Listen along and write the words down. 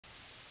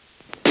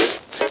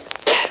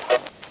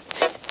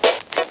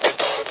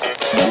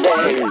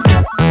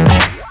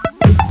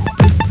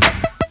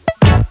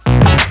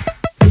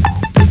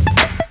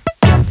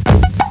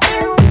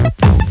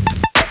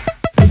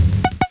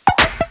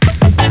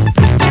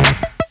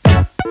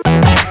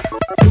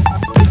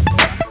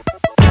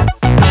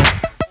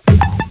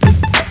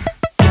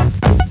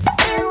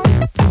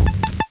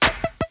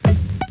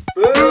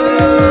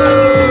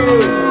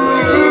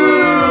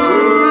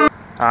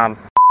I'm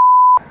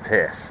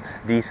pissed.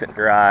 Decent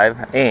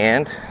drive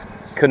and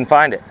couldn't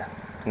find it.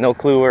 No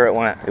clue where it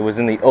went. It was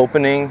in the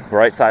opening,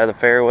 right side of the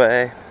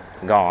fairway,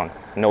 gone.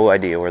 No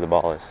idea where the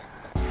ball is.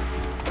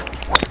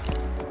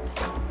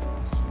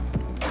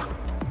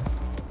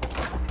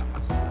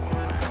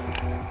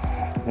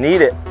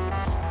 Need it.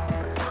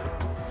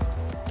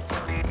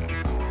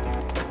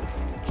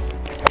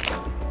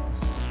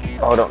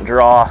 Oh, don't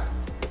draw.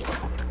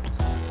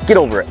 Get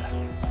over it.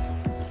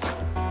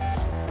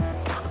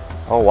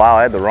 Oh wow,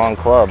 I had the wrong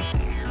club.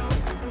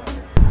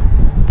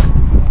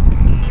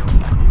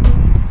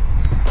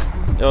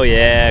 Oh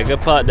yeah, good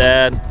putt,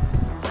 Dad.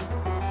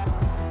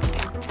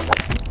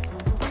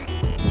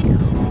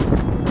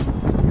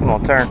 Come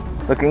on,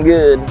 turn. Looking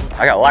good.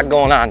 I got a lot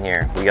going on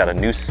here. We got a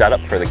new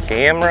setup for the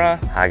camera.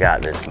 I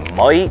got this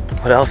mic.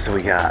 What else do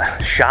we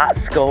got? Shot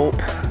scope.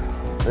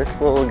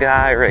 This little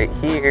guy right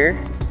here.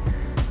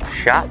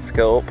 Shot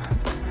scope.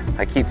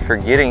 I keep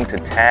forgetting to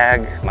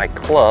tag my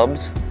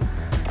clubs.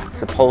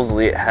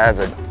 Supposedly it has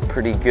a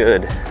pretty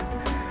good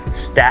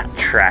stat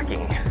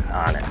tracking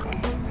on it.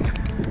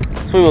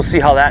 So we will see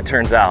how that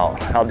turns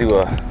out. I'll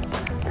do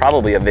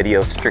probably a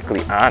video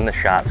strictly on the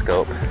shot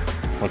scope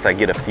once I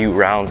get a few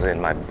rounds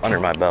in under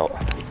my belt.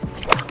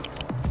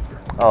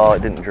 Oh,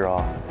 it didn't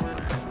draw.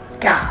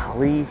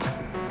 Golly.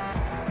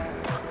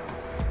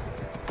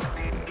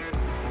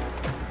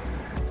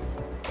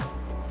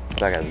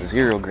 So I got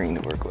 0 green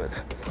to work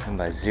with. And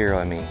by 0,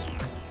 I mean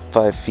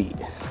 5 feet.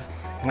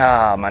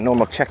 My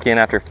normal check-in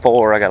after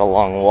 4, I got a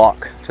long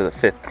walk to the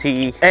 5th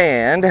tee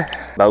and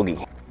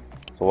bogey.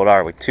 So what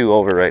are we, 2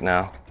 over right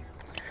now.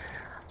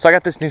 So I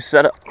got this new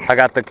setup. I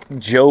got the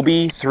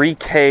Joby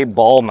 3K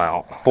ball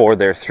mount for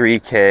their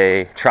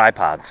 3K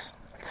tripods.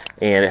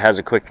 And it has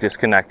a quick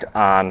disconnect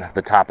on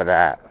the top of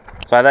that.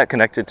 So I have that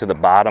connected to the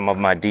bottom of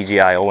my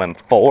DJI OM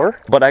 4,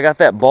 but I got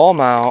that ball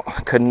mount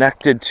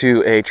connected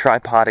to a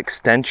tripod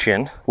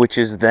extension, which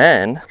is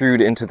then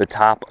screwed into the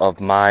top of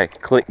my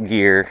Click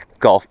Gear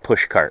golf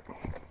push cart.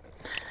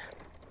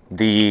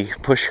 The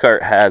push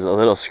cart has a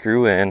little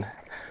screw in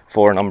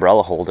for an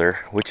umbrella holder,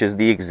 which is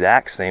the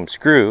exact same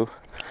screw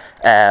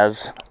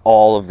as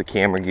all of the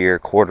camera gear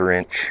 1/4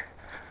 inch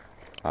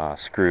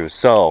screws.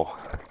 So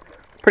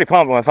pretty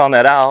pumped when I found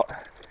that out.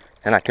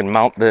 And I can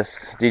mount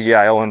this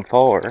DJI OM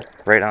 4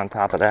 right on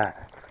top of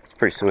that. It's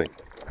pretty sweet.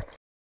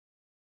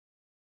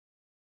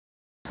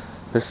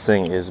 This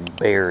thing is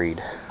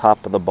buried.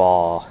 Top of the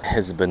ball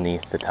is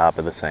beneath the top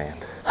of the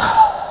sand.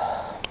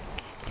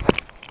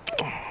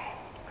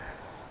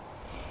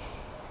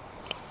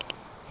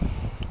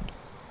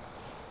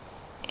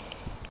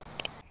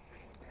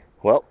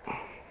 Well,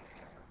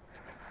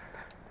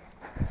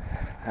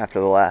 after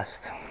the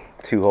last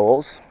 2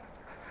 holes,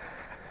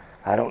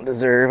 I don't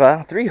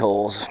deserve 3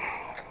 holes.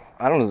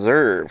 I don't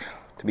deserve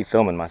to be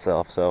filming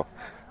myself, so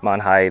I'm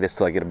on hiatus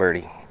till I get a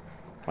birdie.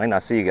 Might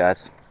not see you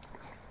guys.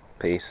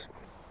 Peace.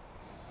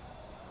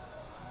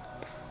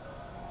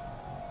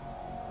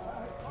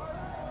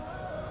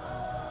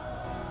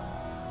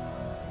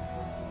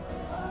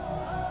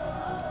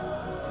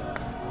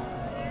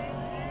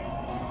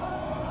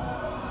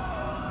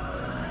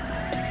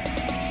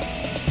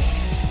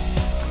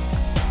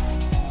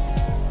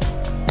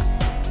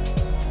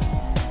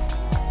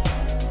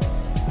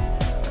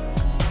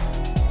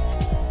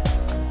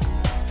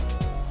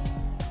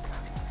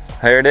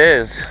 There it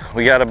is.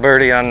 We got a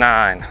birdie on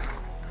 9.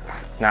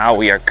 Now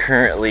we are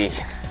currently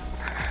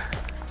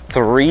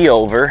 3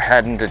 over,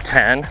 heading to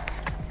 10.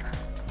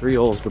 3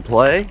 holes to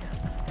play.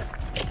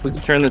 We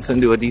can turn this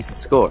into a decent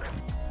score.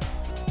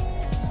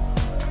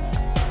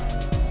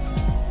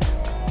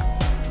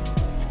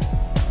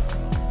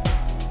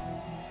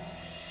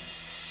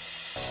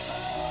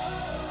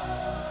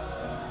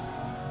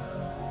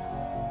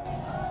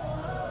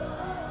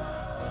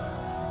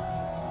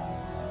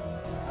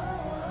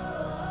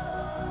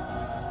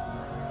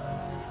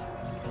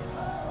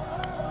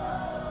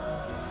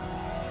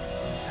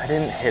 I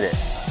didn't hit it.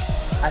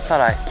 I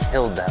thought I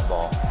killed that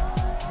ball,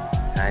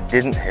 and I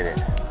didn't hit it.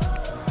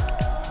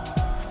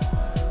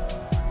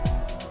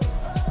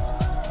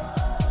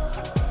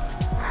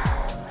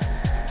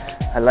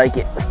 I like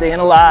it. Staying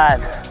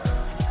alive.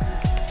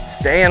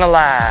 Staying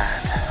alive.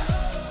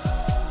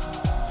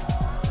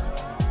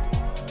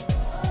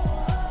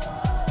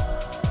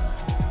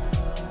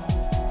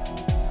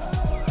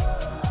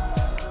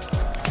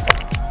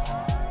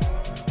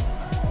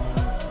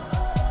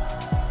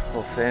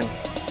 Little fin.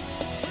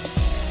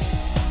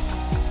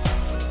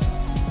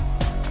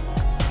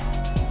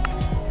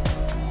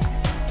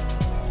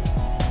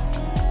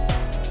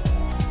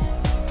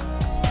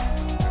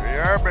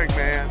 Big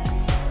man.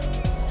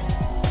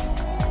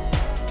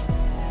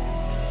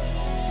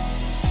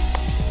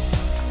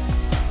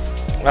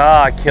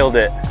 Ah, I killed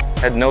it.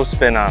 Had no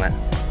spin on it.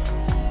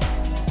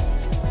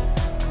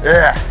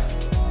 Ugh.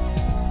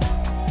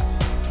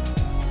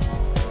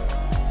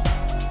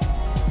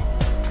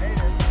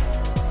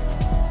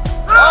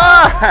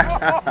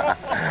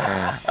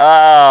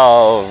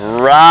 Oh,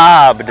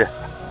 robbed.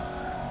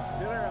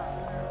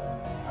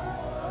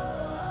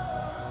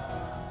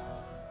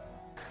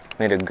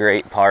 Made a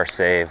great par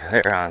save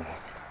there on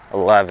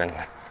 11.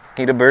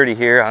 Need a birdie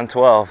here on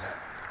 12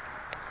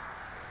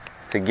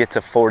 to get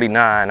to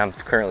 49. I'm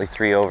currently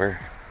 3 over.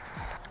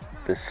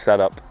 This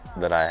setup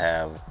that I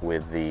have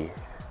with the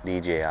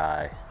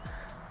DJI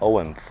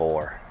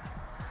OM4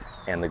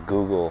 and the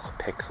Google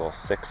Pixel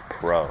 6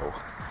 Pro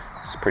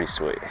is pretty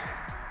sweet.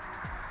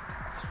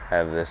 I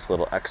have this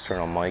little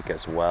external mic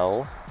as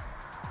well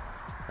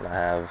that I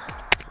have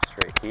just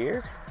right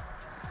here.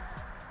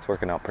 It's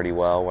working out pretty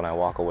well when I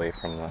walk away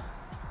from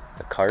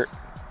the cart.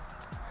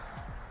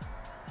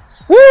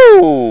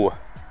 Woo!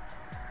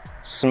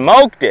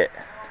 Smoked it!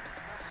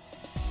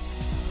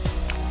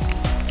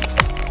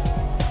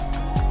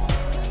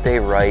 Stay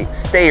right,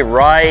 stay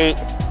right!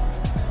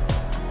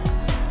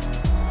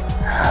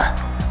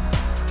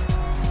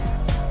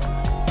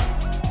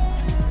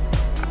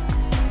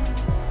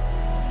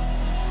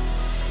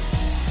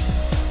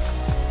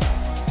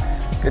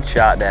 Good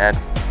shot, Dad.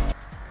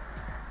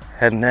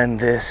 And then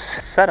this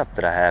setup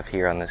that I have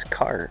here on this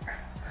cart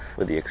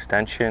with the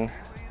extension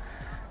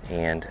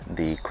and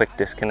the quick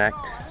disconnect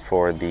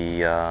for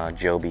the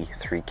Joby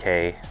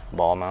 3K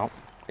ball mount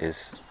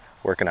is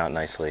working out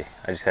nicely.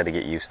 I just had to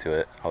get used to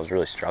it. I was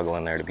really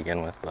struggling there to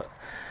begin with, but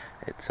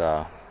it's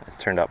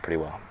turned out pretty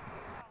well.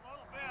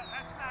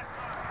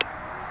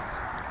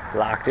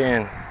 Locked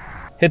in.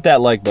 Hit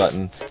that like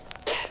button,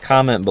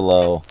 comment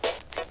below,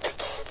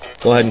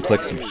 go ahead and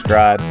click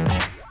subscribe.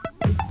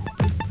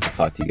 I'll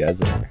talk to you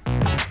guys later.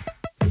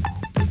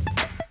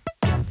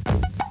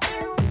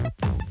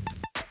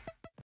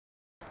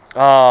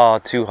 Oh,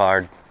 too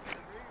hard.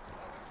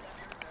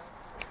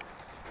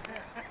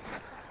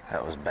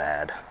 That was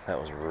bad. That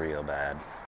was real bad.